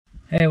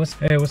Hey,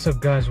 what's up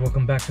guys,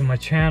 welcome back to my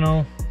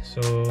channel.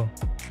 So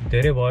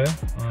धेरै भयो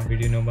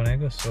video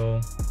नबनाएको, so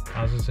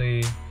आज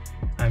चाहिँ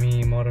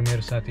हामी म र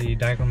मेरो साथी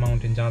Diagram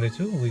Mountain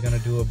जाँदैछु. We're gonna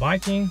do a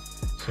biking,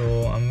 so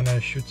I'm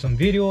gonna shoot some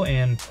video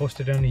and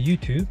post it on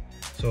YouTube,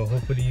 so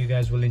hopefully you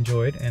guys will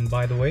enjoy it. And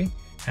by the way,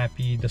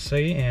 happy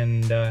Dasai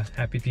and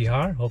happy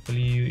Tihar.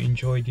 Hopefully you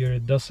enjoyed your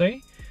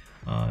Dasai.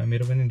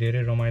 मेरो पनि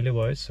धेरै रमाइलो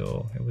भयो,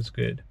 so it was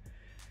good.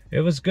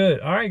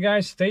 All right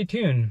guys, stay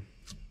tuned.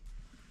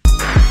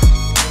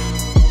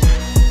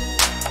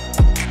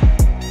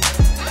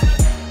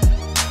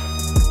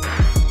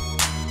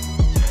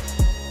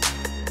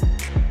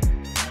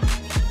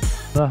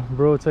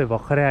 Bro चाहिँ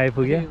भर्खरै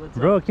आइपुग्यो.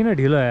 Bro किन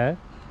ढिलो आयो?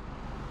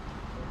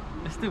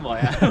 यस्तै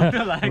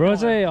भयो. Bro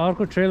चाहिँ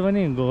अर्को ट्रेल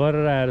पनि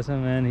गरेर आएर छ,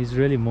 man. He's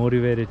really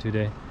motivated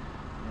today.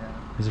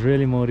 He's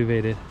really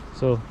motivated.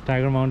 So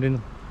Tiger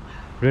Mountain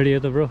ready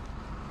to bro?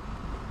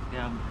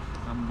 Yeah,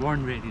 I'm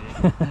born ready.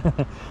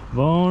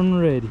 Born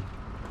ready.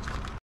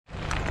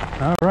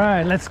 All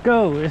right, let's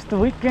go. It's the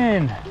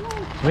weekend.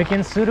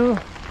 Weekend suru.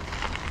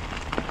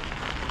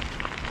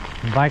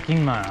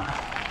 Biking ma.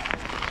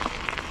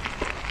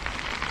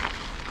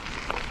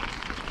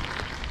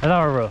 Hello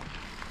bro.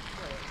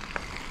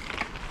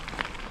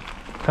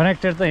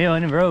 Connected to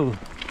here, bro.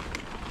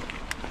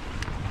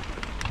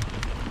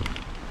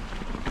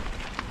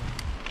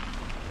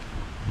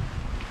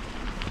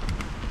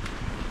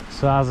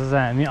 So as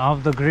I mean,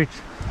 off the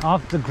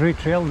grid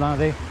trail now,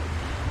 they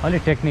only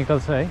technical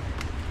say.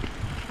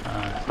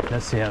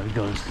 Let's see how it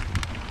goes.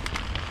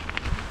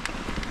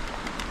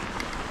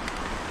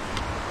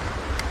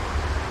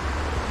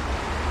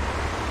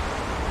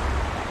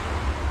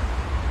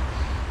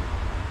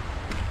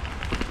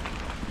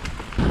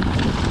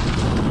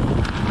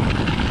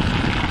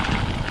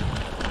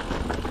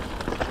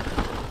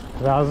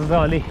 आज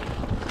चाहिँ अलि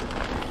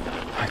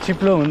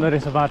चिप्लो हुँदो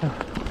रहेछ बाटो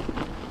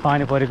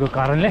पानी परेको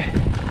कारणले.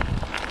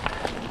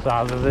 सो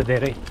आज चाहिँ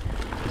धेरै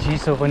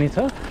चिसो पनि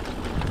छ.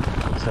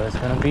 So it's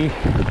gonna be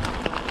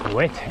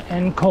wet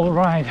and cold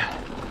ride.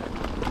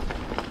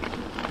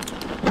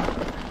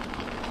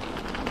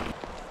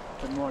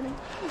 Good morning.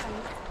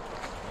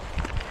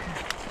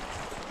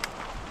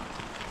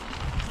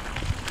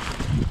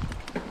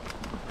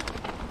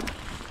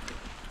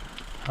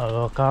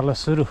 Hello, Carlos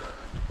Suru.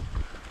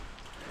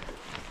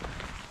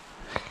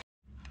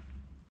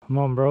 Come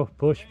on, bro.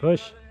 Push.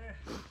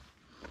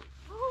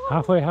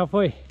 Halfway.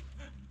 Halfway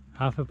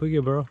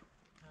pugi, bro.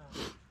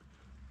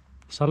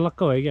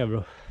 Sallakka bhai kya,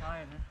 bro?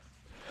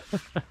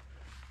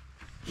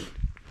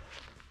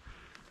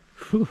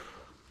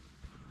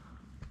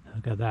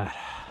 Look at that.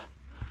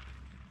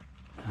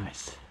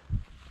 Nice.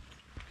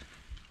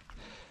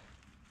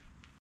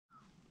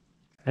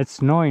 It's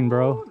snowing,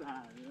 bro.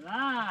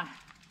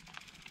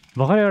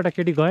 भर्खरै एउटा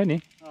केटी गयो नि,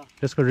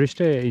 त्यसको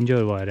रिस्टै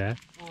enjoy भएर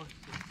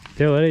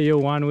त्यो भएर यो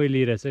वान वे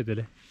लिइरहेछ है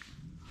त्यसले.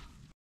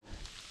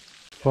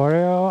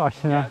 पर्यो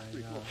अस्ति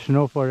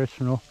स्नो पर्यो.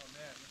 Snow.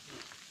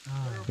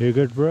 You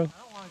good, bro?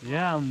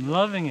 Yeah, I'm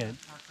loving it.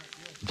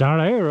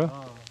 जाडो है bro.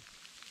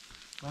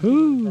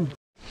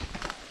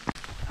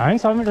 हामी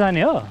समिट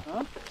जाने हो.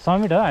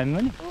 समिट हो हामी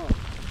पनि.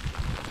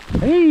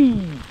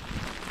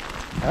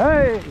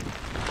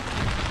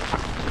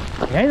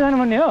 यहीँ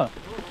जानुपर्ने हो.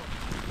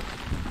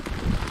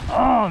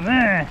 Oh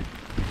man,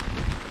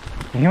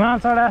 हिमाल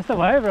चढा जस्तो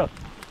भयो ब्रो.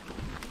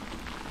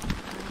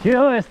 के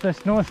हो यस्तो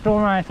स्नो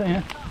स्टोर्म आएछ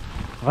यहाँ.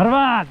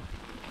 बर्बाद.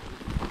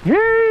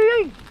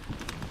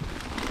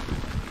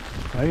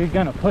 Are you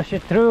gonna push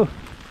it through?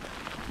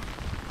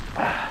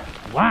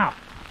 Wow.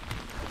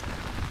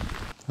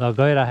 ल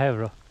गइराखे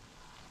ब्रो.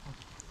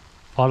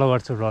 फलो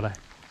गर्छु ब्रोलाई.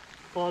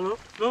 Follow?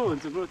 No,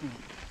 it's a broken.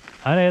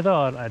 होइन यो त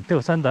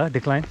त्यो छ नि त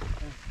decline.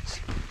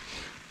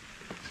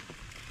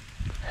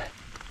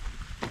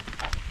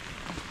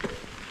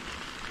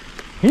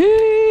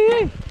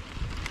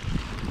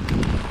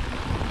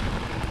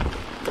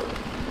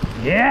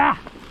 Yeah.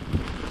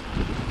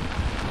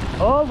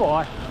 Oh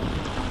boy.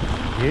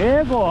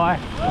 Yeah boy.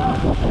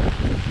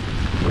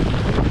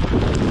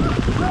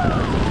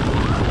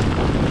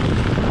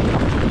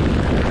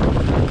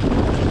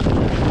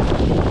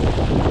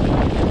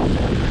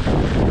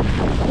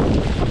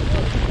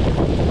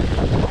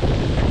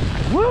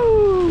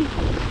 Woo.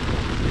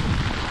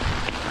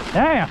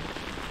 Damn.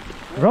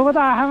 रोको त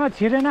आँखामा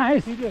छिरेन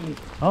है.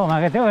 हो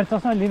मागे त्यो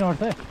चस्मा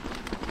लिनुपर्छ है.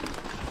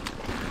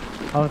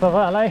 अब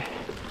तपाईँहरूलाई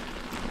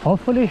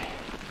होपफुली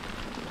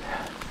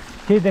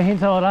केही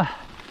देखिन्छ होला.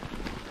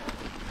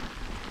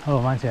 हो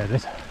मान्छेहरू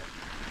रहेछ.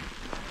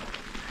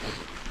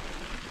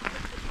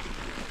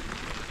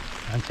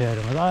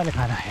 मान्छेहरू मजाले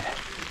खाना खाएर.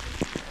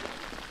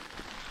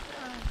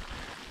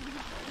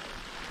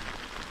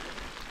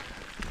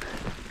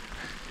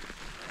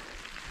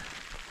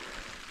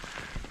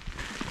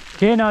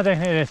 केही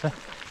नदेख्ने रहेछ.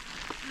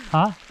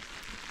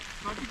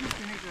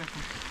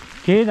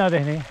 केही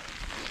नदेख्ने.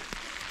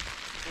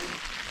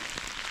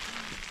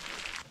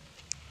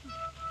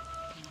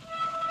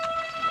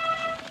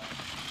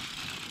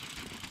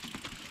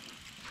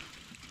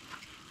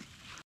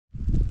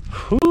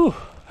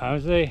 हामी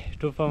चाहिँ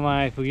टुप्पामा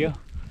आइपुग्यो.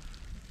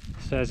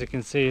 So as you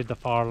can see the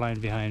power line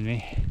behind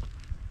me.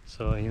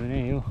 So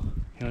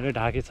हिउँले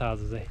ढाके छ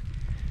आज चाहिँ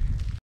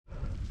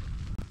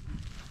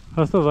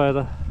कस्तो भयो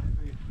त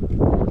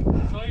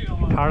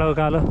ठाडो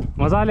उकालो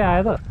मजाले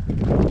आयो त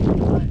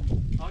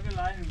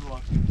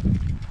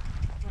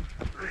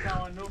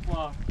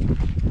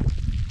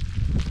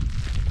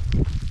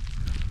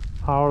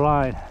power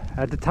line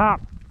at the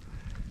top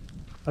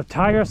of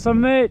Tiger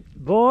Summit,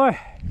 boy.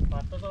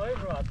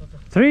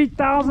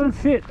 3,000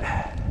 feet.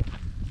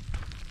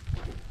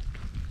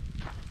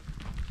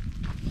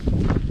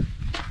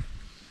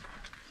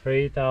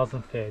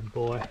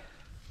 Boy.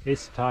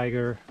 It's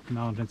Tiger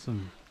Mountain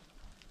Summit.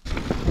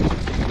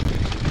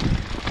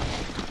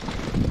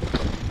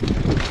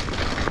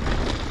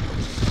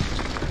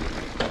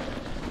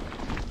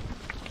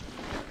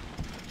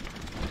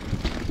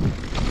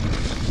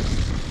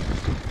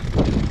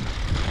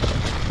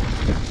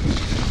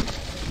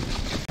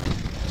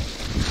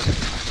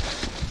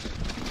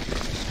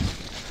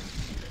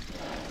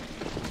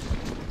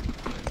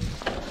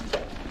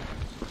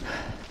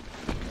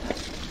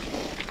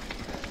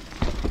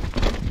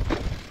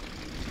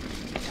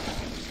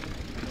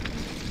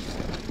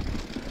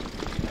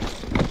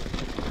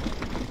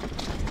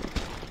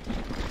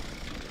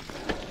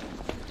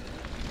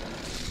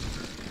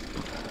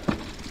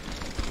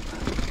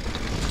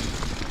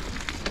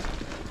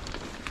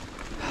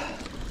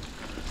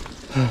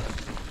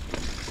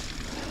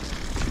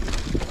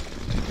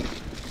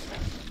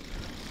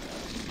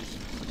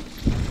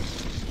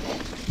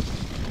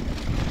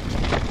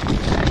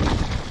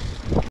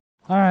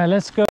 All right,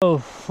 let's go.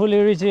 Fully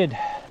rigid.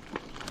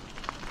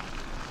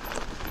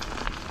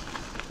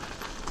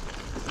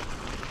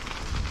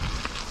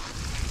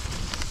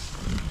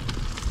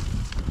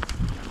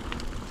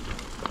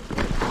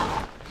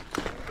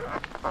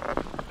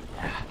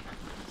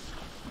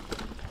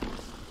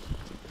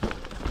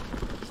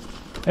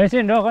 It's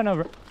in no bro.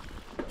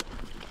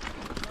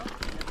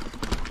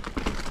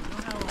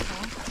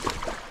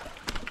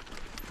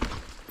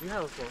 You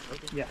have a phone,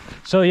 okay. Yeah.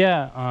 So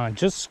yeah,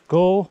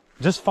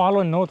 just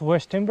follow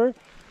Northwest Timber.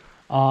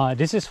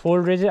 This is full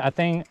rigid. I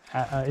think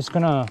it's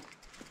gonna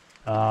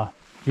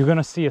you're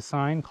gonna see a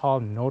sign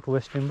called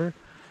Northwest Timber,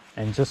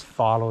 and just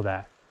follow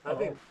that.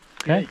 Okay.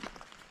 Okay.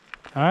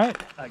 All right.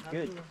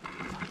 Good.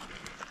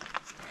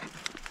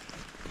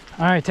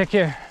 All right. Take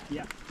care.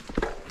 Yeah.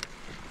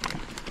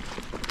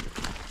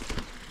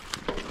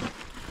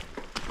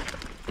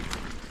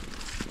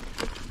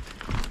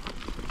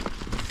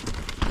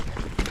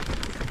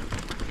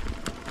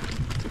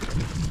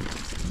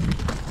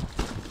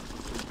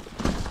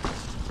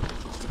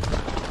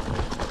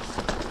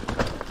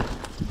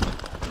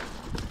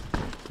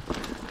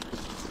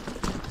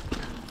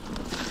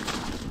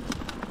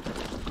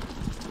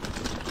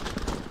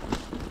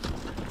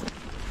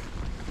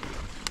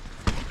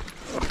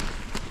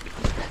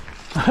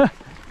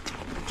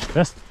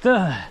 Just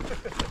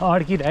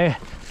orchid.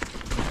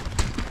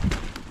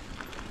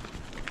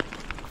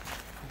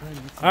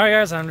 Alright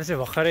guys, हामीले चाहिँ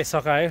भर्खरै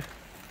सकायो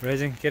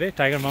raising के अरे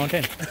tiger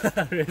mountain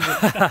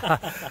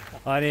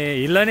अनि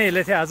हिल्ल नै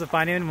हिल्लै थियो आज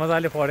पानी पनि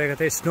मजाले परेको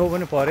थियो स्नो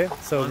पनि पर्यो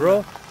so bro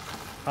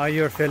how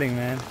you are feeling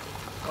man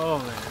Oh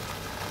man.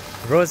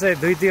 Bro चाहिँ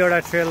दुई वटा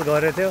ट्रेल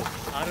गरेको थियो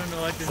I don't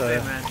know what to say,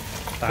 man.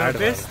 The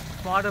best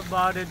part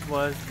about it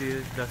was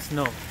the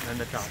snow and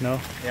the top. Snow?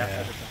 Yeah.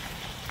 At the top.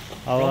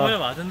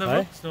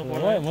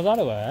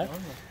 मजाले भयो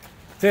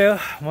त्यो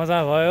मजा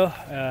भयो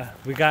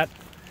we got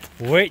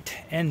wet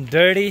and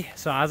dirty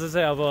so आज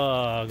चाहिँ अब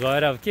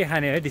गएर अब के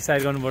खाने है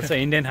डिसाइड गर्नुपर्छ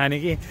इन्डियन खाने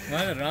कि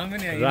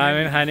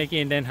रामेन खाने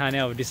कि इन्डियन खाने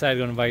अब डिसाइड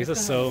गर्नु बाँकी छ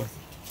so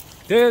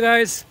there you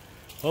guys,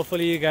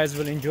 hopefully you guys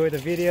will enjoy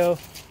the video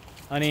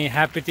अनि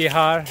happy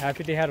Tihar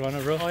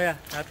भन्नु bro. Oh yeah,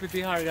 happy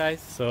Tihar guys.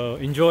 So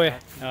enjoy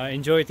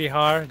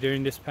Tihar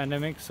during this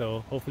pandemic,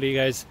 so hopefully you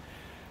guys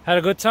had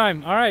a good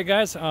time. Alright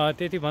guys,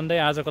 त्यति भन्दै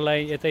आजको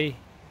लागि यतै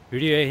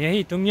video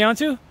यही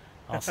टुङ्ग्याउँछु.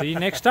 I'll see you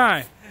next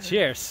time.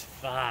 Cheers.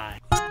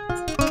 Bye.